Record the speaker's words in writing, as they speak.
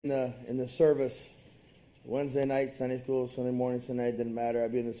in the service, Wednesday night, Sunday school, Sunday morning, Sunday night, didn't matter.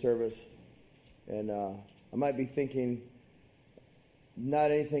 I'd be in the service, and I might be thinking not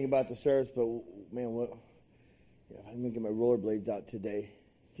anything about the service, but man, I'm gonna get my rollerblades out today.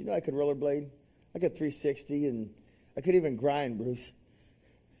 Do you know I could rollerblade? I could 360, and I could even grind, Bruce.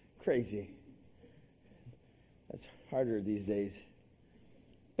 Crazy. That's harder these days.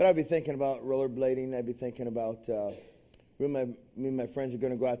 But I'd be thinking about rollerblading. I'd be thinking about me and my friends are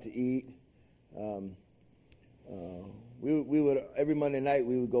going to go out to eat. We would every Monday night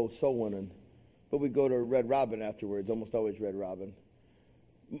we would go soul winning, but we'd go to Red Robin afterwards. Almost always Red Robin.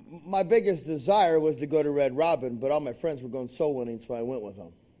 My biggest desire was to go to Red Robin, but all my friends were going soul winning, so I went with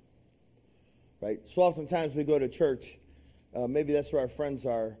them. Right. So oftentimes we go to church. Maybe that's where our friends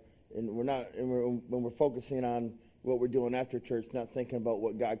are, and when we're focusing on what we're doing after church, not thinking about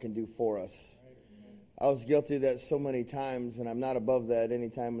what God can do for us. I was guilty of that so many times, and I'm not above that any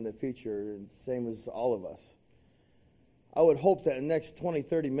time in the future, and same as all of us. I would hope that in the next 20,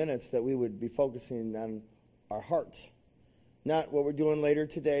 30 minutes that we would be focusing on our hearts. Not what we're doing later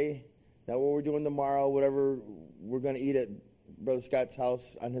today, not what we're doing tomorrow, whatever we're going to eat at Brother Scott's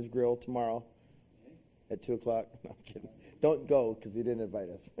house on his grill tomorrow at 2 o'clock. No, I'm kidding. Don't go because he didn't invite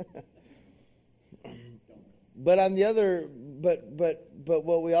us. But on the other, but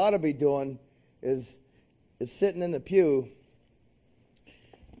what we ought to be doing is sitting in the pew.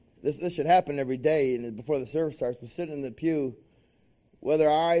 This should happen every day and before the service starts. But sitting in the pew, whether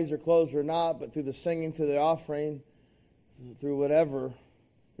our eyes are closed or not, but through the singing, through the offering, through whatever,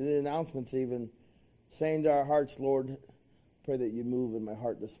 the announcements even, saying to our hearts, Lord, pray that you move in my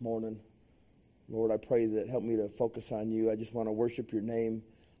heart this morning. Lord, I pray that help me to focus on you. I just want to worship your name.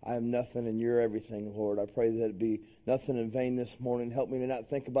 I am nothing and you're everything, Lord. I pray that it be nothing in vain this morning. Help me to not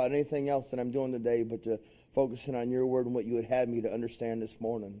think about anything else that I'm doing today, but to focusing on your word and what you would have me to understand this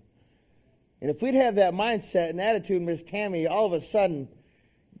morning. And if we'd have that mindset and attitude, Miss Tammy, all of a sudden,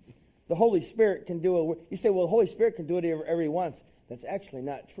 the Holy Spirit can do it. You say, well, the Holy Spirit can do it every once. That's actually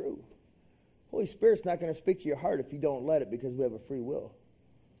not true. Holy Spirit's not going to speak to your heart if you don't let it, because we have a free will.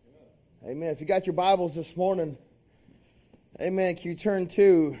 Amen. If you got your Bibles this morning, amen, can you turn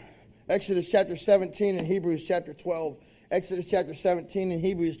to Exodus chapter 17 and Hebrews chapter 12. Exodus chapter 17 and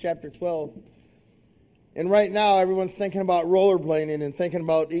Hebrews chapter 12. And right now, everyone's thinking about rollerblading and thinking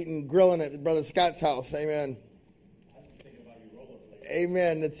about grilling at Brother Scott's house. Amen.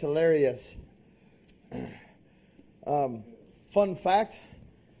 Amen. It's hilarious. Fun fact,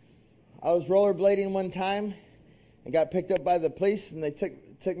 I was rollerblading one time and got picked up by the police, and they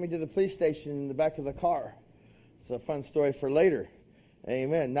took me to the police station in the back of the car. It's a fun story for later.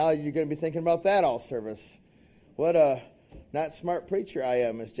 Amen. Now you're going to be thinking about that all service. What a not smart preacher I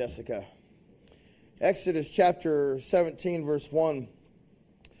am, Miss Jessica. Exodus chapter 17, verse 1. It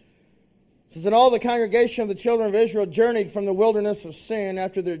says, and all the congregation of the children of Israel journeyed from the wilderness of sin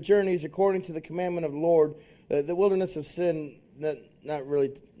after their journeys according to the commandment of the Lord. The wilderness of sin, not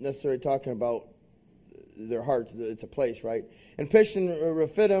really necessarily talking about their hearts. It's a place, right? And Pishon and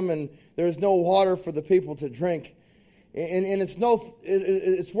Rephidim, and there is no water for the people to drink. And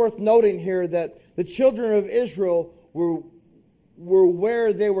it's worth noting here that the children of Israel were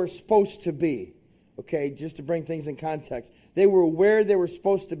where they were supposed to be. Okay, just to bring things in context. They were where they were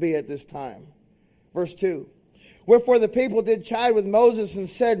supposed to be at this time. Verse 2. Wherefore the people did chide with Moses and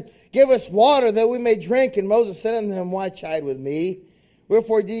said, give us water that we may drink. And Moses said unto them, why chide with me?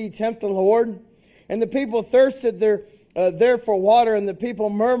 Wherefore did ye tempt the Lord? And the people thirsted there for water, and the people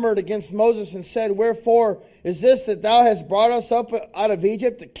murmured against Moses and said, wherefore is this that thou hast brought us up out of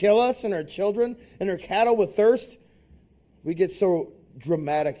Egypt to kill us and our children and our cattle with thirst? We get so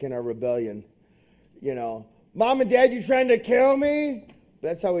dramatic in our rebellion. You know, Mom and Dad, you trying to kill me?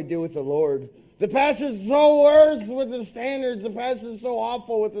 That's how we do with the Lord. The pastor's so worse with his standards. The pastor's so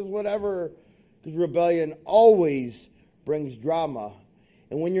awful with his whatever. Because rebellion always brings drama.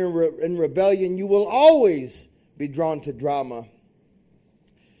 And when you're in rebellion, you will always be drawn to drama.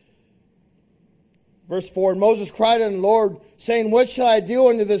 Verse 4, and Moses cried unto the Lord, saying, what shall I do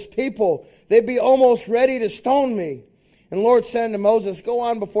unto this people? They be almost ready to stone me. And the Lord said unto Moses, go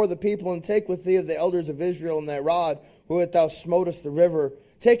on before the people, and take with thee of the elders of Israel and thy rod, wherewith thou smotest the river.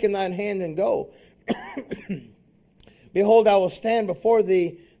 Take in thine hand and go. Behold, I will stand before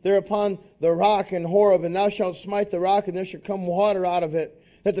thee there upon the rock in Horeb, and thou shalt smite the rock, and there shall come water out of it,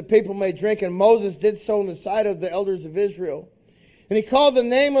 that the people may drink. And Moses did so in the sight of the elders of Israel. And he called the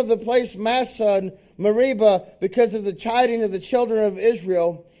name of the place Massah and Meribah, because of the chiding of the children of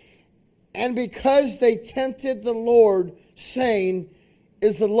Israel, and because they tempted the Lord, saying,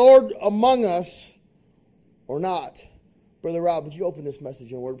 is the Lord among us or not? Brother Rob, would you open this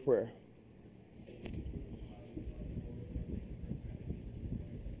message in a word of prayer?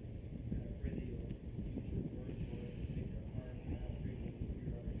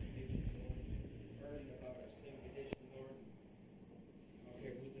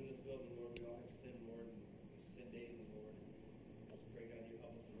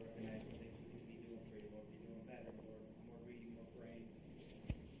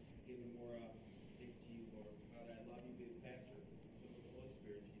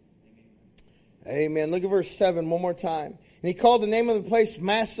 Amen. Look at verse 7 one more time. And he called the name of the place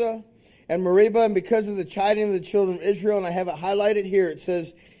Massah and Meribah, and because of the chiding of the children of Israel, and I have it highlighted here, it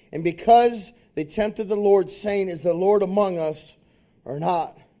says, and because they tempted the Lord, saying, is the Lord among us or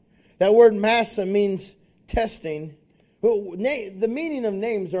not? That word Massah means testing. The meaning of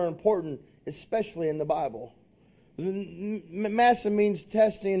names are important, especially in the Bible. Massah means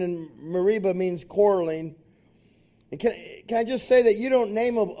testing, and Meribah means quarreling. And can I just say that you don't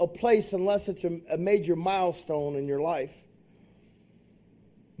name a place unless it's a major milestone in your life.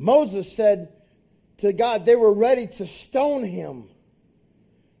 Moses said to God, they were ready to stone him.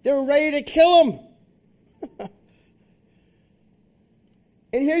 They were ready to kill him.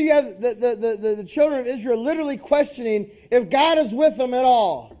 And here you have the children of Israel literally questioning if God is with them at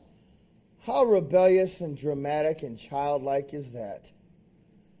all. How rebellious and dramatic and childlike is that?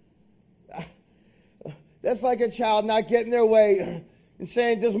 That's like a child not getting their way and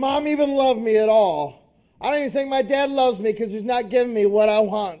saying, does mom even love me at all? I don't even think my dad loves me because he's not giving me what I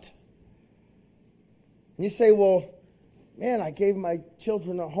want. And you say, well, man, I gave my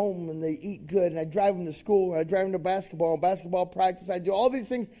children a home and they eat good and I drive them to school and I drive them to basketball practice. I do all these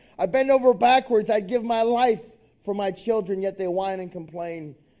things. I bend over backwards. I give my life for my children, yet they whine and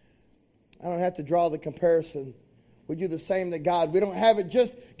complain. I don't have to draw the comparison. We do the same to God. We don't have it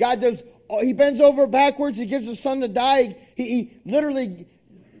just, God does, he bends over backwards. He gives his son to die. He literally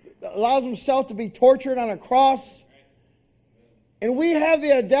allows himself to be tortured on a cross. And we have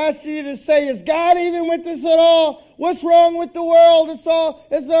the audacity to say, is God even with us at all? What's wrong with the world? It's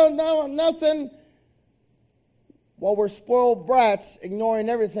nothing. While we're spoiled brats, ignoring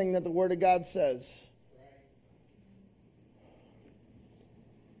everything that the Word of God says.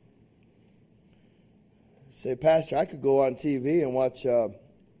 Say, Pastor, I could go on TV and watch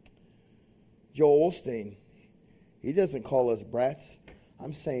Joel Osteen. He doesn't call us brats.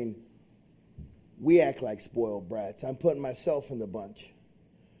 I'm saying we act like spoiled brats. I'm putting myself in the bunch.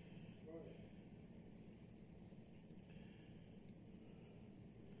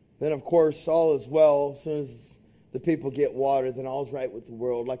 Then, of course, all is well. As soon as the people get water, then all's right with the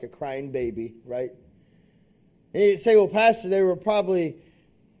world, like a crying baby, right? And you say, well, Pastor, they were probably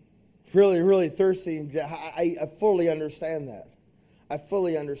really, really thirsty. I fully understand that. I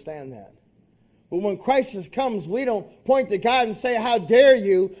fully understand that. But when crisis comes, we don't point to God and say, how dare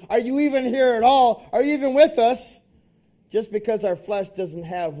you? Are you even here at all? Are you even with us? Just because our flesh doesn't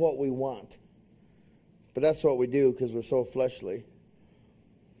have what we want. But that's what we do because we're so fleshly.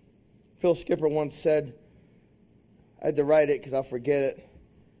 Phil Skipper once said, I had to write it because I'll forget it.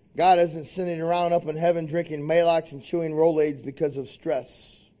 God isn't sitting around up in heaven drinking Maalox and chewing Rolaids because of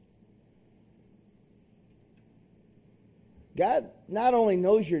stress. God not only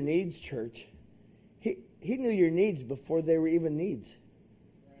knows your needs, church, He knew your needs before they were even needs.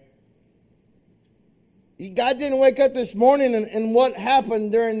 God didn't wake up this morning and what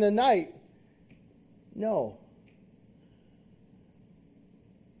happened during the night. No.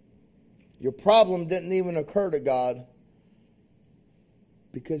 Your problem didn't even occur to God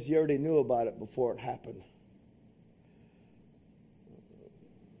because He already knew about it before it happened.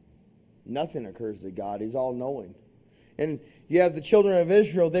 Nothing occurs to God. He's all-knowing. And you have the children of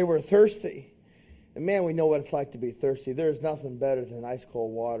Israel, they were thirsty. And man, we know what it's like to be thirsty. There's nothing better than ice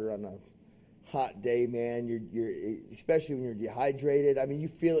cold water on a hot day, man. You're especially when you're dehydrated. I mean, you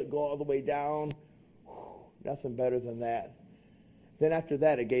feel it go all the way down. Nothing better than that. Then after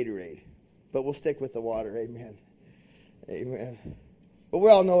that, a Gatorade. But we'll stick with the water. Amen. Amen. But we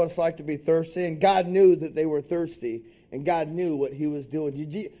all know what it's like to be thirsty. And God knew that they were thirsty. And God knew what He was doing.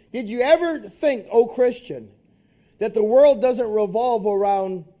 Did you ever think, oh Christian, that the world doesn't revolve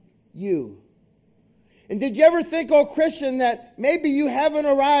around you? And did you ever think, oh Christian, that maybe you haven't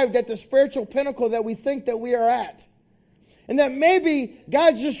arrived at the spiritual pinnacle that we think that we are at? And that maybe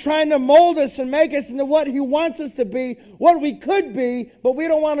God's just trying to mold us and make us into what He wants us to be, what we could be, but we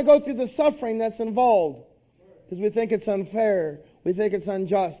don't want to go through the suffering that's involved. Because we think it's unfair. We think it's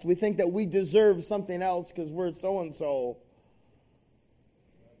unjust. We think that we deserve something else because we're so-and-so.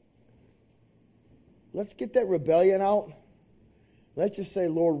 Let's get that rebellion out. Let's just say,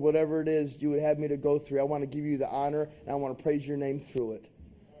 Lord, whatever it is you would have me to go through, I want to give you the honor, and I want to praise your name through it.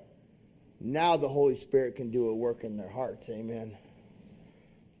 Now the Holy Spirit can do a work in their hearts. Amen.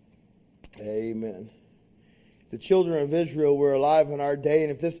 Amen. If the children of Israel were alive in our day,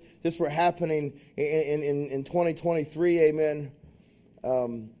 and if this were happening in 2023, amen,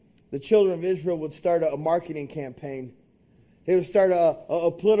 the children of Israel would start a marketing campaign. They would start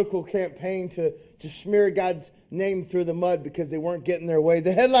a political campaign to smear God's name through the mud because they weren't getting their way.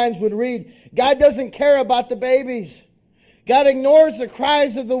 The headlines would read, God doesn't care about the babies. God ignores the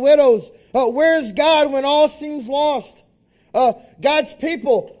cries of the widows. Where's God when all seems lost? God's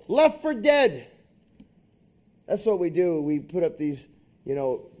people left for dead. That's what we do. We put up these,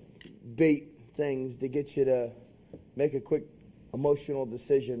 bait things to get you to make a quick emotional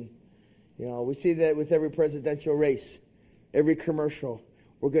decision. We see that with every presidential race, every commercial.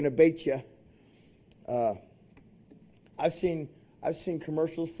 We're going to bait you. I've seen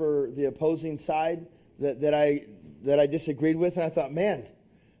commercials for the opposing side that I disagreed with, and I thought, man,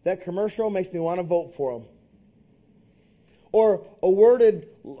 that commercial makes me want to vote for them. Or a worded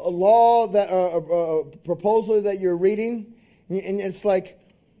law that a proposal that you're reading, and it's like,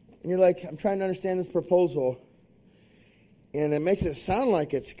 and you're like, I'm trying to understand this proposal, and it makes it sound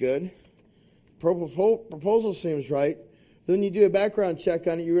like it's good. Proposal seems right. Then you do a background check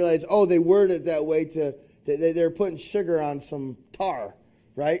on it, you realize, oh, they worded it that way they're putting sugar on some tar,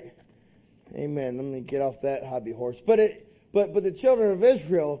 right? Amen. Let me get off that hobby horse. But the children of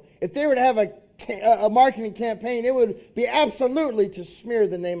Israel, if they were to have a marketing campaign, it would be absolutely to smear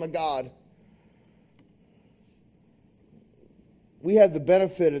the name of God. We have the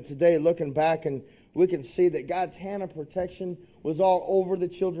benefit of today looking back, and we can see that God's hand of protection was all over the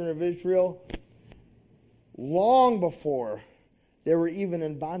children of Israel long before they were even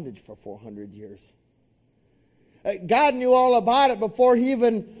in bondage for 400 years. God knew all about it before he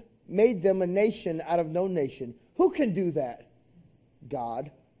even made them a nation out of no nation. Who can do that?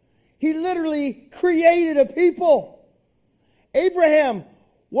 God. He literally created a people. Abraham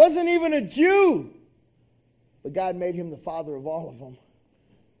wasn't even a Jew, but God made him the father of all of them.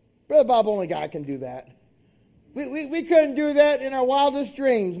 Brother Bob, only God can do that. We couldn't do that in our wildest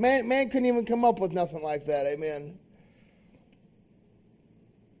dreams. Man couldn't even come up with nothing like that. Amen.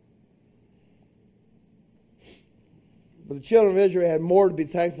 But the children of Israel had more to be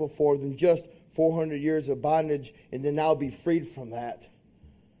thankful for than just 400 years of bondage and to now be freed from that.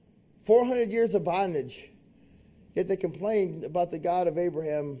 400 years of bondage. Yet they complained about the God of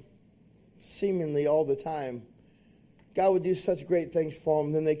Abraham seemingly all the time. God would do such great things for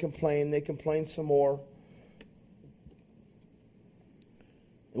them. Then they complained some more.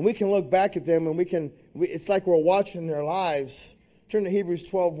 And we can look back at them and it's like we're watching their lives. Turn to Hebrews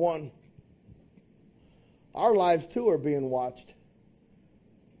 12:1. Our lives too are being watched.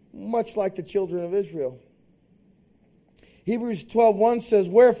 Much like the children of Israel. Hebrews 12:1 says,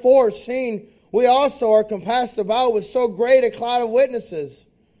 wherefore, seeing we also are compassed about with so great a cloud of witnesses,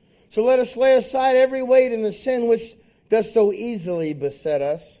 so let us lay aside every weight and the sin which does so easily beset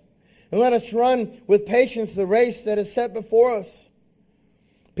us, and let us run with patience the race that is set before us.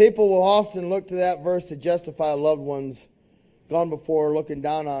 People will often look to that verse to justify loved ones gone before looking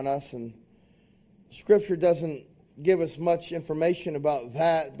down on us, and Scripture doesn't give us much information about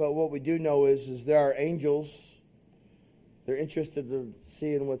that, but what we do know is there are angels. They're interested in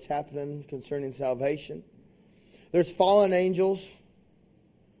seeing what's happening concerning salvation. There's fallen angels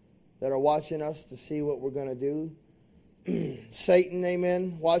that are watching us to see what we're going to do. Satan,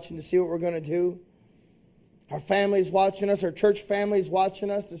 amen, watching to see what we're going to do. Our family's watching us. Our church family's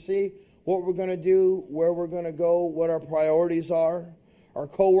watching us to see what we're going to do, where we're going to go, what our priorities are. Our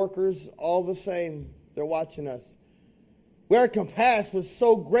co-workers, all the same. They're watching us. We are compassed with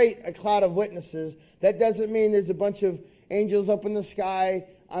so great a cloud of witnesses. That doesn't mean there's a bunch of angels up in the sky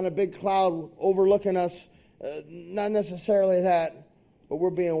on a big cloud overlooking us. Not necessarily that, but we're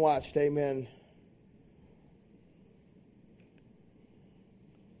being watched. Amen.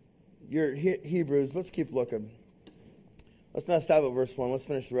 Your Hebrews, let's keep looking. Let's not stop at verse 1. Let's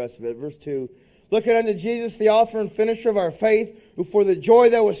finish the rest of it. Verse 2. Looking unto Jesus, the author and finisher of our faith, who for the joy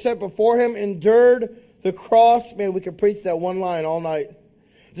that was set before him endured the cross. Man, we could preach that one line all night.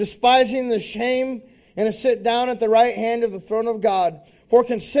 Despising the shame, and to sit down at the right hand of the throne of God. For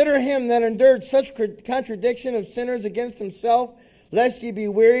consider him that endured such contradiction of sinners against himself, lest ye be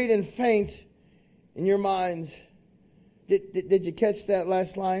wearied and faint in your minds. Did you catch that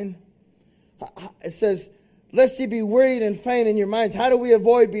last line? It says, lest ye be wearied and faint in your minds. How do we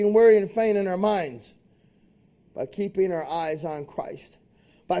avoid being weary and faint in our minds? By keeping our eyes on Christ.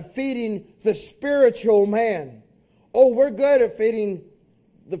 By feeding the spiritual man Oh, we're good at feeding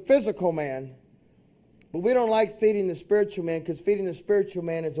the physical man, but we don't like feeding the spiritual man, because feeding the spiritual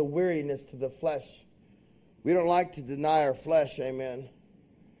man is a weariness to the flesh. We don't like to deny our flesh, amen.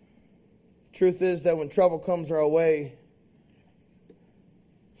 Truth is that when trouble comes our way,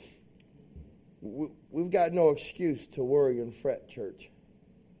 we've got no excuse to worry and fret, church.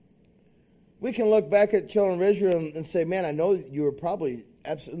 We can look back at children of Israel and say, man, I know you were probably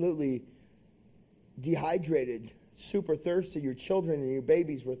absolutely dehydrated, super thirsty. Your children and your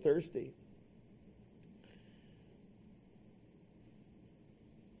babies were thirsty.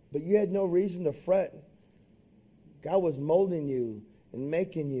 But you had no reason to fret. God was molding you and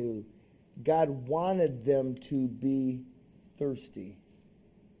making you. God wanted them to be thirsty.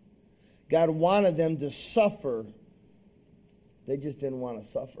 God wanted them to suffer. They just didn't want to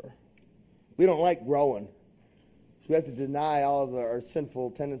suffer. We don't like growing. So we have to deny all of our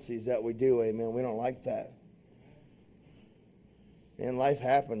sinful tendencies that we do. Amen. We don't like that. And life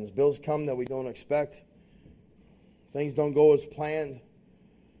happens. Bills come that we don't expect. Things don't go as planned.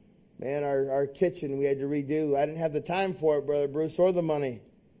 Man, our kitchen we had to redo. I didn't have the time for it, Brother Bruce, or the money.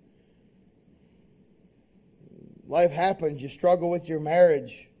 Life happens. You struggle with your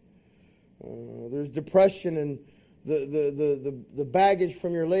marriage. There's depression, and the baggage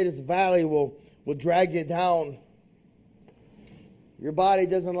from your latest valley will drag you down. Your body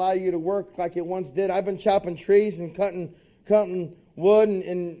doesn't allow you to work like it once did. I've been chopping trees and cutting wood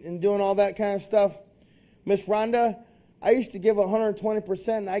and doing all that kind of stuff. Miss Rhonda, I used to give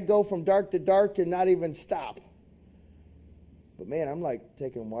 120%, and I'd go from dark to dark and not even stop. But man, I'm like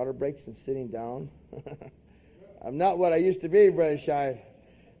taking water breaks and sitting down. I'm not what I used to be, Brother Shine.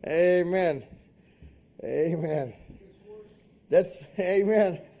 Amen. Amen. That's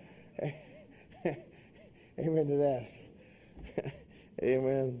amen. Amen to that.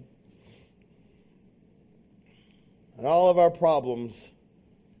 Amen. And all of our problems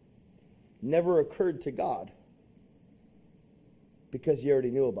never occurred to God because He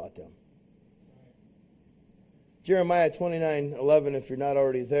already knew about them. Jeremiah 29:11, if you're not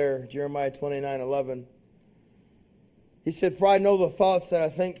already there, Jeremiah 29:11. He said, "For I know the thoughts that I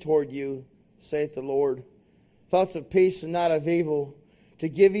think toward you, saith the Lord, thoughts of peace and not of evil, to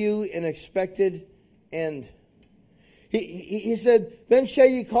give you an expected end." He said, "Then shall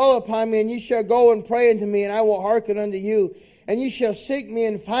ye call upon me, and ye shall go and pray unto me, and I will hearken unto you. And ye shall seek me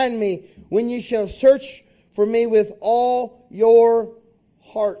and find me, when ye shall search for me with all your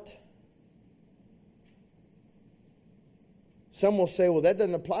heart." Some will say, well, that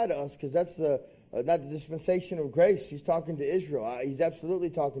doesn't apply to us, because that's not the dispensation of grace. He's talking to Israel. He's absolutely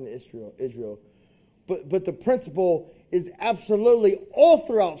talking to Israel. But the principle is absolutely all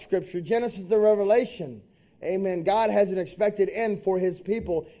throughout Scripture, Genesis to Revelation. Amen. God has an expected end for His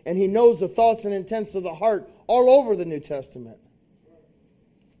people, and He knows the thoughts and intents of the heart all over the New Testament.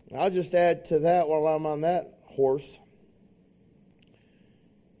 And I'll just add to that while I'm on that horse.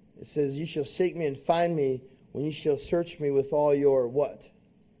 It says, "You shall seek me and find me when you shall search me with all your" what?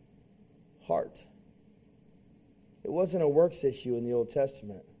 Heart. It wasn't a works issue in the Old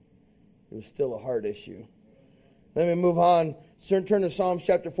Testament. It was still a heart issue. Let me move on. Turn to Psalms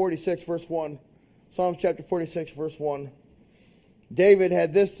chapter 46, verse 1. Psalms chapter 46, verse 1. David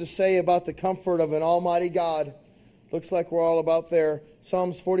had this to say about the comfort of an almighty God. Looks like we're all about there.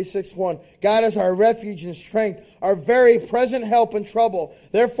 Psalms 46:1. "God is our refuge and strength, our very present help in trouble.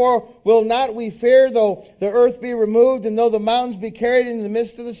 Therefore will not we fear, though the earth be removed, and though the mountains be carried into the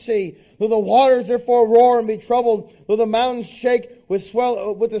midst of the sea. Though the waters therefore roar and be troubled, though the mountains shake with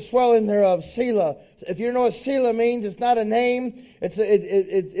the swelling thereof." Selah. If you don't know what Selah means, it's not a name. It's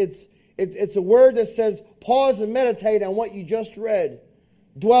a word that says pause and meditate on what you just read.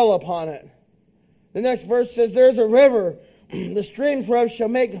 Dwell upon it. The next verse says, "There is a river, the streams whereof shall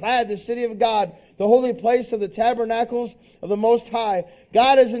make glad the city of God, the holy place of the tabernacles of the Most High.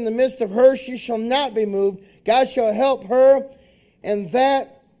 God is in the midst of her, she shall not be moved. God shall help her, and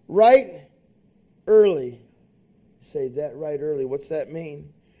that right early." Say that right early. What's that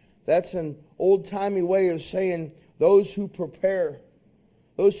mean? That's an old-timey way of saying those who prepare,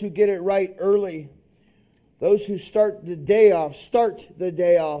 those who get it right early, those who start the day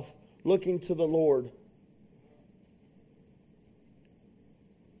off looking to the Lord.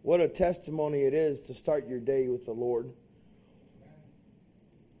 What a testimony it is to start your day with the Lord.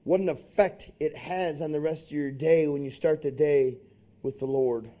 What an effect it has on the rest of your day when you start the day with the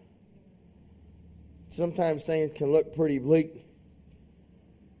Lord. Sometimes things can look pretty bleak.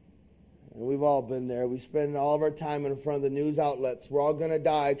 And we've all been there. We spend all of our time in front of the news outlets. We're all going to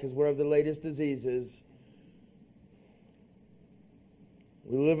die because we're of the latest diseases.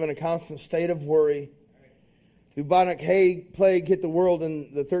 We live in a constant state of worry. Bubonic plague hit the world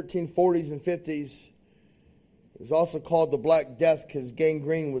in the 1340s and 50s. It was also called the Black Death because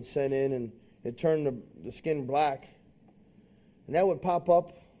gangrene would set in and it turned the skin black. And that would pop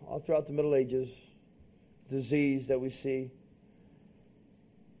up all throughout the Middle Ages. Disease that we see.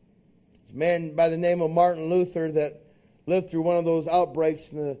 It's a man by the name of Martin Luther that lived through one of those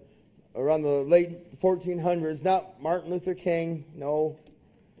outbreaks around the late 1400s. Not Martin Luther King, no.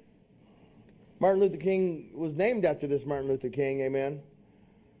 Martin Luther King was named after this Martin Luther King, amen.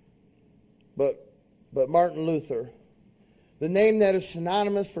 But Martin Luther, the name that is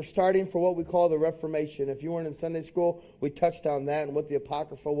synonymous for starting for what we call the Reformation. If you weren't in Sunday school, we touched on that and what the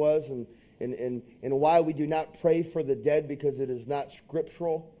Apocrypha was and why we do not pray for the dead because it is not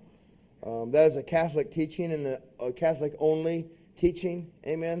scriptural. That is a Catholic teaching and a Catholic only teaching,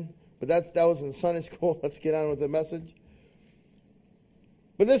 amen. But that was in Sunday school. Let's get on with the message.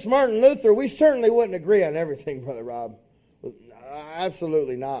 But this Martin Luther, we certainly wouldn't agree on everything, Brother Rob.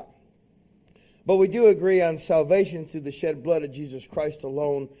 Absolutely not. But we do agree on salvation through the shed blood of Jesus Christ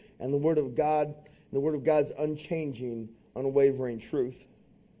alone and the Word of God, the Word of God's unchanging, unwavering truth.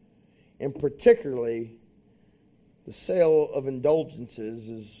 And particularly, the sale of indulgences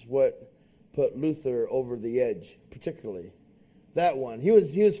is what put Luther over the edge, particularly. That one. He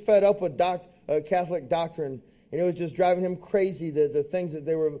was fed up with Catholic doctrine, and it was just driving him crazy, the things that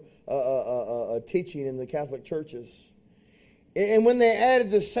they were teaching in the Catholic churches. And when they added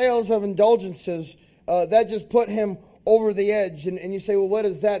the sales of indulgences, that just put him over the edge. And you say, well, what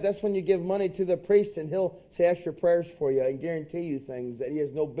is that? That's when you give money to the priest, and he'll say extra prayers for you and guarantee you things that he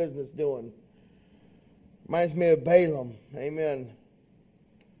has no business doing. Reminds me of Balaam. Amen.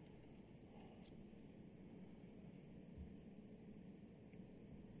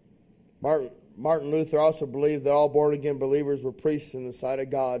 Martin Luther also believed that all born-again believers were priests in the sight of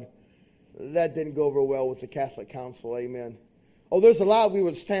God. That didn't go over well with the Catholic Council. Amen. Oh, there's a lot we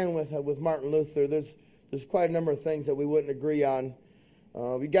would stand with Martin Luther. There's quite a number of things that we wouldn't agree on.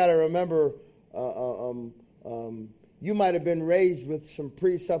 We got to remember, you might have been raised with some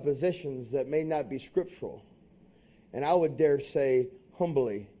presuppositions that may not be scriptural. And I would dare say,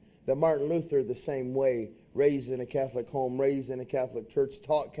 humbly, that Martin Luther, the same way, raised in a Catholic home, raised in a Catholic church,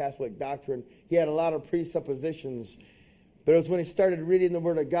 taught Catholic doctrine. He had a lot of presuppositions. But it was when he started reading the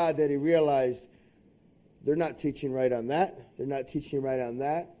Word of God that he realized they're not teaching right on that. They're not teaching right on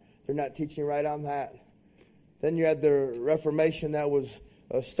that. They're not teaching right on that. Then you had the Reformation that was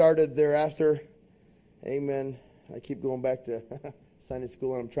started thereafter. Amen. I keep going back to Sunday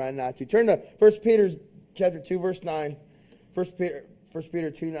school, and I'm trying not to. Turn to 1 Peter chapter 2, verse 9. 1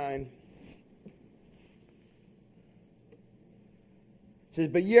 Peter 2, 9. It says,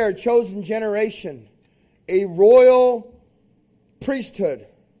 but ye are a chosen generation, a royal priesthood.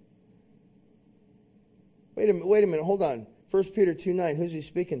 Wait a minute, hold on. 1 Peter 2, 9, who's he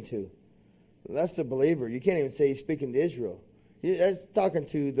speaking to? That's the believer. You can't even say he's speaking to Israel. That's talking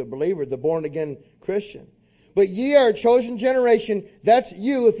to the believer, the born-again Christian. But ye are a chosen generation, that's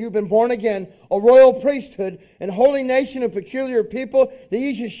you if you've been born again, a royal priesthood, and holy nation, a peculiar people, that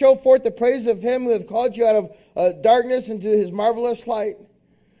ye should show forth the praise of him who hath called you out of darkness into his marvelous light.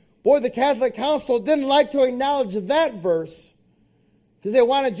 Boy, the Catholic Council didn't like to acknowledge that verse, because they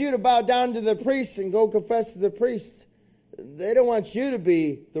wanted you to bow down to the priest and go confess to the priest. They don't want you to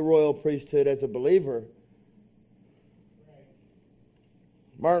be the royal priesthood as a believer.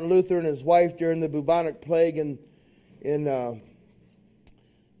 Martin Luther and his wife during the bubonic plague, and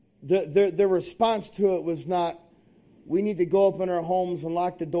their response to it was not, we need to go up in our homes and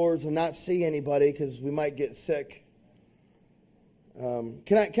lock the doors and not see anybody because we might get sick.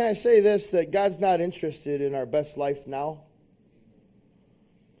 Can I say this, that God's not interested in our best life now?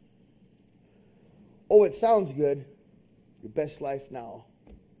 Oh, it sounds good. Your best life now.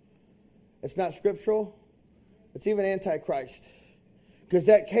 It's not scriptural. It's even antichrist. Because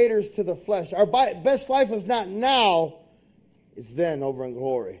that caters to the flesh. Our best life is not now. It's then over in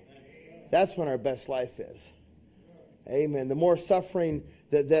glory. That's when our best life is. Amen. The more suffering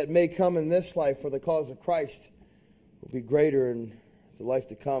that may come in this life for the cause of Christ will be greater in the life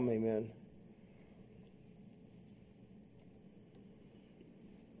to come. Amen.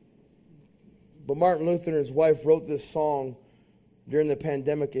 But Martin Luther and his wife wrote this song during the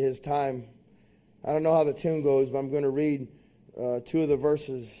pandemic of his time. I don't know how the tune goes, but I'm going to read two of the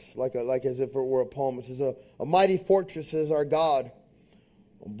verses like as if it were a poem. It says, a mighty fortress is our God,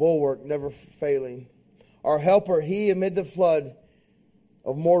 a bulwark never failing. Our helper, he amid the flood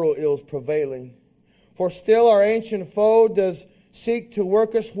of mortal ills prevailing. For still our ancient foe does seek to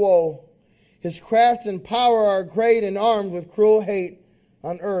work us woe. His craft and power are great, and armed with cruel hate.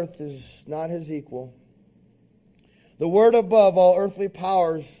 On earth is not his equal. The word above all earthly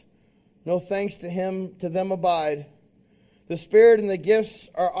powers, no thanks to him, to them abide. The Spirit and the gifts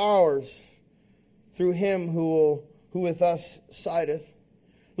are ours, through him who with us sideth.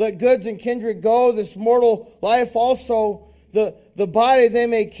 Let goods and kindred go, this mortal life also. The body they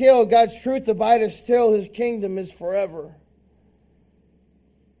may kill, God's truth abideth still, his kingdom is forever.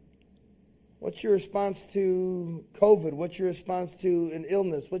 What's your response to COVID? What's your response to an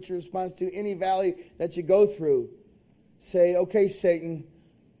illness? What's your response to any valley that you go through? Say, okay, Satan,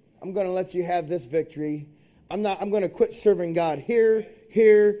 I'm going to let you have this victory. I'm going to quit serving God here,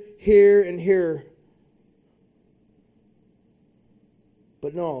 here, here, and here.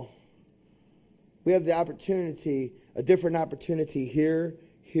 But no, we have the opportunity, a different opportunity here,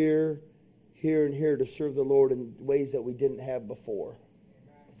 here, here, and here to serve the Lord in ways that we didn't have before.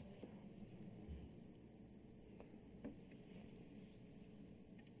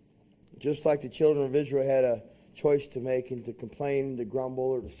 Just like the children of Israel had a choice to make and to complain, to grumble,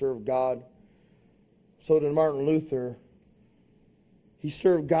 or to serve God, so did Martin Luther. He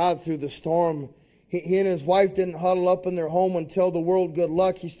served God through the storm. He and his wife didn't huddle up in their home and tell the world good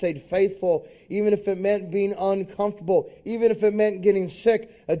luck. He stayed faithful, even if it meant being uncomfortable, even if it meant getting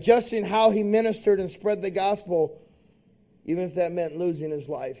sick, adjusting how he ministered and spread the gospel, even if that meant losing his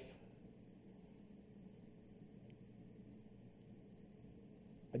life.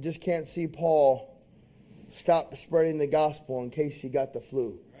 I just can't see Paul stop spreading the gospel in case he got the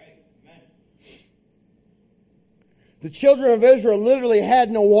flu. The children of Israel literally had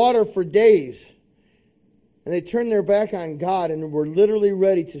no water for days. And they turned their back on God and were literally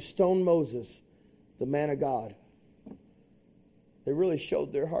ready to stone Moses, the man of God. They really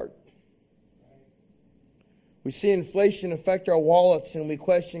showed their heart. We see inflation affect our wallets and we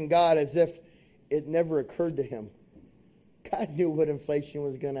question God as if it never occurred to him. God knew what inflation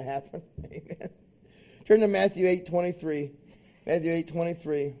was going to happen. Amen. Turn to Matthew 8:23. Matthew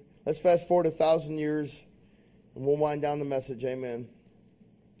 8:23. Let's fast forward 1,000 years and we'll wind down the message. Amen.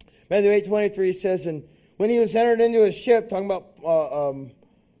 Matthew 8:23 says, and when he was entered into a ship, talking about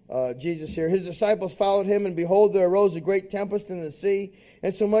Jesus here, his disciples followed him, and behold, there arose a great tempest in the sea,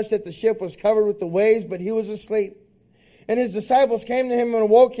 and so much that the ship was covered with the waves, but he was asleep. And his disciples came to him and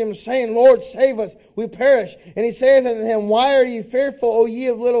awoke him, saying, Lord, save us, we perish. And he saith unto them, why are ye fearful, O ye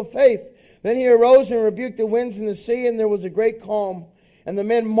of little faith? Then he arose and rebuked the winds and the sea, and there was a great calm. And the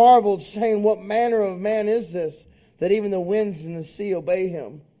men marveled, saying, what manner of man is this, that even the winds and the sea obey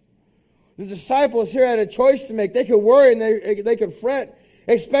him? The disciples here had a choice to make. They could worry and they could fret,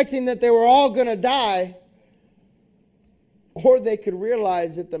 expecting that they were all going to die. Or they could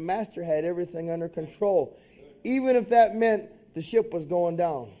realize that the master had everything under control, even if that meant the ship was going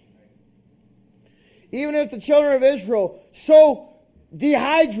down. Even if the children of Israel so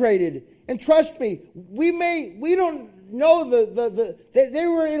dehydrated, and trust me, we don't know they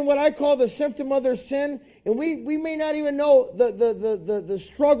were in what I call the symptom of their sin, and we may not even know the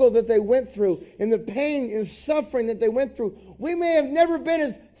struggle that they went through and the pain and suffering that they went through. We may have never been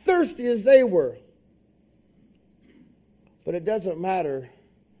as thirsty as they were. But it doesn't matter.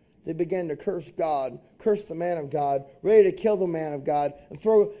 They began to curse God, curse the man of God, ready to kill the man of God, and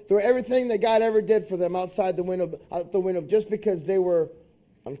throw everything that God ever did for them out the window just because they were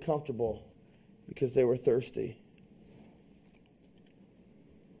uncomfortable, because they were thirsty.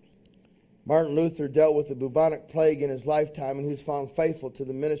 Martin Luther dealt with the bubonic plague in his lifetime, and he was found faithful to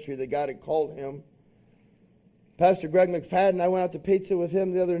the ministry that God had called him. Pastor Greg McFadden, I went out to pizza with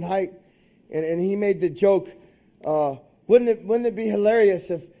him the other night, and he made the joke, wouldn't it be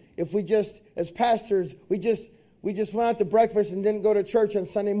hilarious if we just, as pastors, we just went out to breakfast and didn't go to church on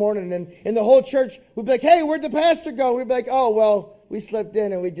Sunday morning, and in the whole church, we'd be like, hey, where'd the pastor go? We'd be like, oh, well, we slept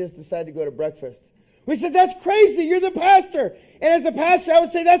in and we just decided to go to breakfast. We said, that's crazy. You're the pastor. And as a pastor, I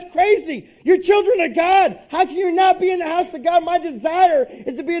would say, that's crazy. You're children of God. How can you not be in the house of God? My desire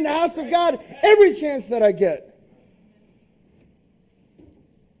is to be in the house of God every chance that I get.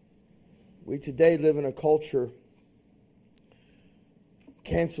 We today live in a culture,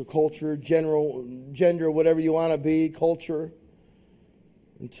 cancel culture, gender, whatever you want to be, culture.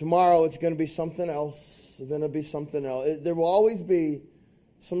 And tomorrow it's going to be something else. Then it'll be something else. There will always be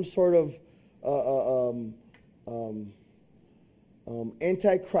some sort of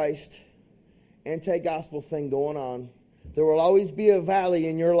anti-Christ, anti-gospel thing going on. There will always be a valley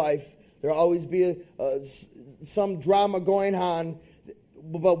in your life. There will always be some drama going on.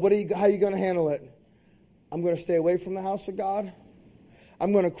 But how are you going to handle it? I'm going to stay away from the house of God.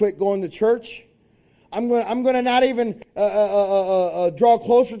 I'm going to quit going to church. I'm going to not even draw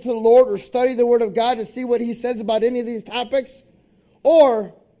closer to the Lord or study the Word of God to see what He says about any of these topics.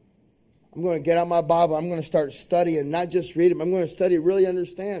 Or I'm going to get out my Bible. I'm going to start studying, not just read them. I'm going to study, really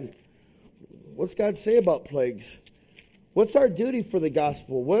understand. What's God say about plagues? What's our duty for the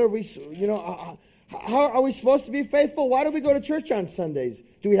gospel? What are we, how are we supposed to be faithful? Why do we go to church on Sundays?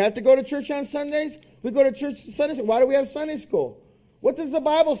 Do we have to go to church on Sundays? We go to church Sundays. Why do we have Sunday school? What does the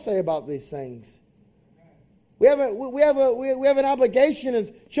Bible say about these things? We have an obligation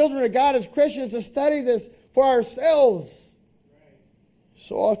as children of God, as Christians, to study this for ourselves.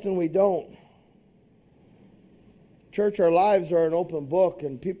 So often we don't. Church, our lives are an open book,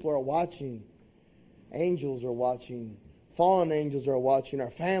 and people are watching. Angels are watching. Fallen angels are watching. Our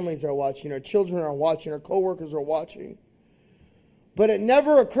families are watching. Our children are watching. Our co-workers are watching. But it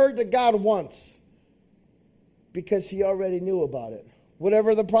never occurred to God once, because He already knew about it.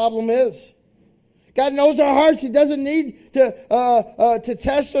 Whatever the problem is. God knows our hearts. He doesn't need to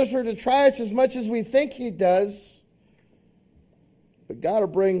test us or to try us as much as we think He does. But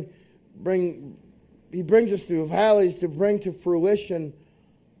God will He brings us through valleys to bring to fruition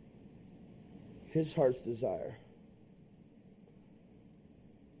His heart's desire.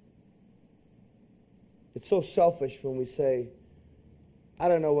 It's so selfish when we say, I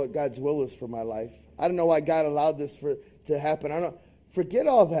don't know what God's will is for my life. I don't know why God allowed this to happen. I don't know. Forget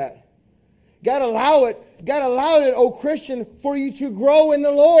all that. God allowed it, oh Christian, for you to grow in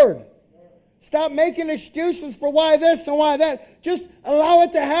the Lord. Stop making excuses for why this and why that. Just allow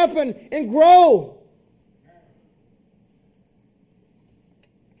it to happen and grow.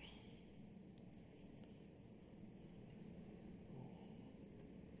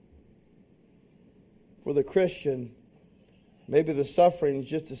 For the Christian, maybe the suffering is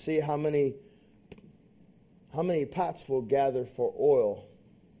just to see how many pots will gather for oil.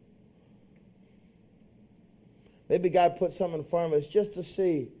 Maybe God put something in front of us just to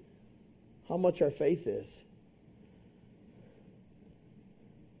see how much our faith is.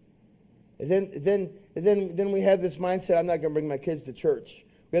 And then we have this mindset, I'm not going to bring my kids to church.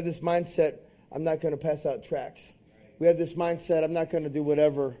 We have this mindset, I'm not going to pass out tracts. We have this mindset, I'm not going to do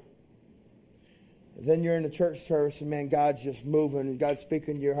whatever. And then you're in the church service and man, God's just moving and God's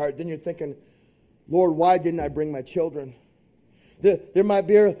speaking to your heart. Then you're thinking, Lord, why didn't I bring my children? There might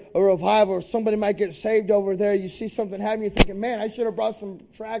be a revival or somebody might get saved over there. You see something happen, you're thinking, man, I should have brought some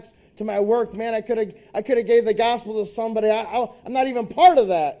tracts to my work. Man, I could have gave the gospel to somebody. I'm not even part of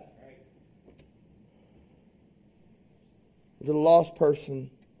that. The lost person.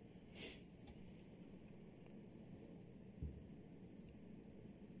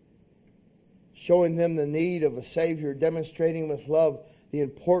 Showing them the need of a Savior, demonstrating with love the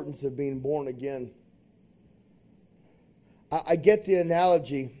importance of being born again. I get the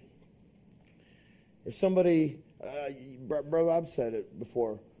analogy. If somebody, Brother Rob said it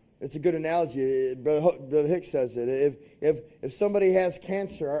before. It's a good analogy. Brother Hicks says it. If somebody has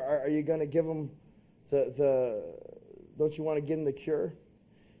cancer, are you going to give them don't you want to give them the cure?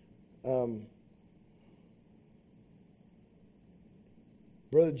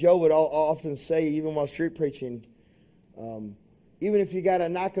 Brother Joe would often say, even while street preaching, even if you got to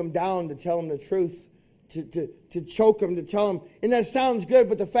knock them down to tell them the truth, to choke them, to tell them, and that sounds good,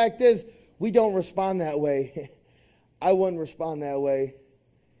 but the fact is, we don't respond that way. I wouldn't respond that way.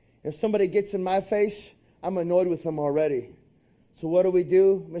 If somebody gets in my face, I'm annoyed with them already. So what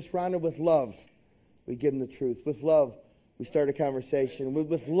do? Miss Rhonda, with love, we give them the truth. With love, we start a conversation.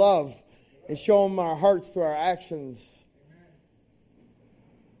 With love, and show them our hearts through our actions.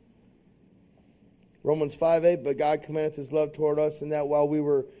 Romans 5:8, but God commendeth His love toward us in that while we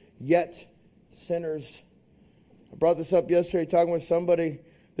were yet sinners. I brought this up yesterday talking with somebody.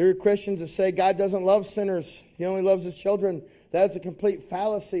 There are Christians that say God doesn't love sinners. He only loves His children. That's a complete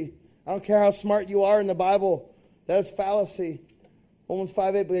fallacy. I don't care how smart you are in the Bible. That's fallacy. Romans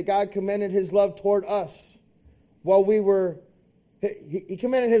 5:8, but God commended His love toward us while we were, He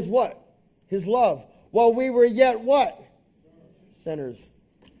commended His what? His love. While we were yet what? Sinners.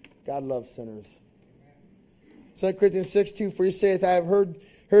 God loves sinners. 2 Corinthians 6:2, for He saith, I have heard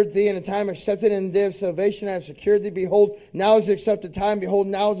thee in a time accepted, in the day of salvation I have secured thee. Behold, now is the accepted time. Behold,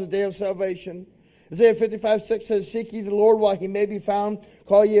 now is the day of salvation. Isaiah 55:6 says, seek ye the Lord while He may be found.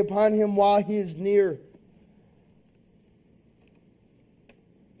 Call ye upon Him while He is near.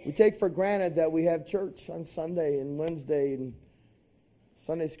 We take for granted that we have church on Sunday and Wednesday and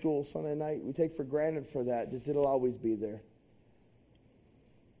Sunday school, Sunday night. We take for granted for that. Just it'll always be there.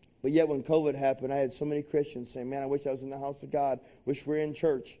 But yet when COVID happened, I had so many Christians saying, man, I wish I was in the house of God. Wish we were in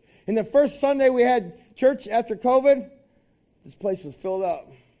church. And the first Sunday we had church after COVID, this place was filled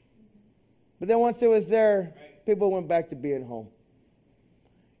up. But then once it was there, people went back to being home.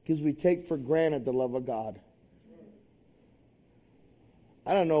 Because we take for granted the love of God.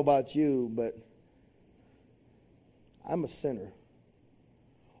 I don't know about you, but I'm a sinner.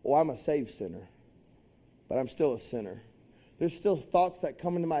 Oh, I'm a saved sinner, but I'm still a sinner. There's still thoughts that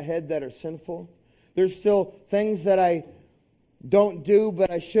come into my head that are sinful. There's still things that I don't do, but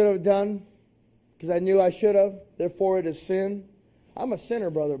I should have done because I knew I should have. Therefore, it is sin. I'm a sinner,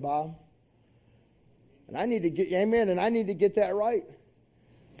 Brother Bob. And I need to get, amen, and I need to get that right.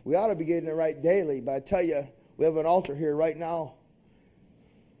 We ought to be getting it right daily, but I tell you, we have an altar here right now.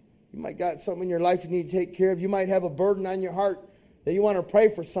 You might got something in your life you need to take care of. You might have a burden on your heart that you want to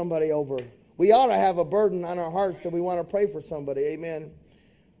pray for somebody over. We ought to have a burden on our hearts that we want to pray for somebody.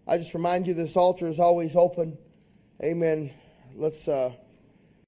 I just remind you this altar is always open. Amen. Let's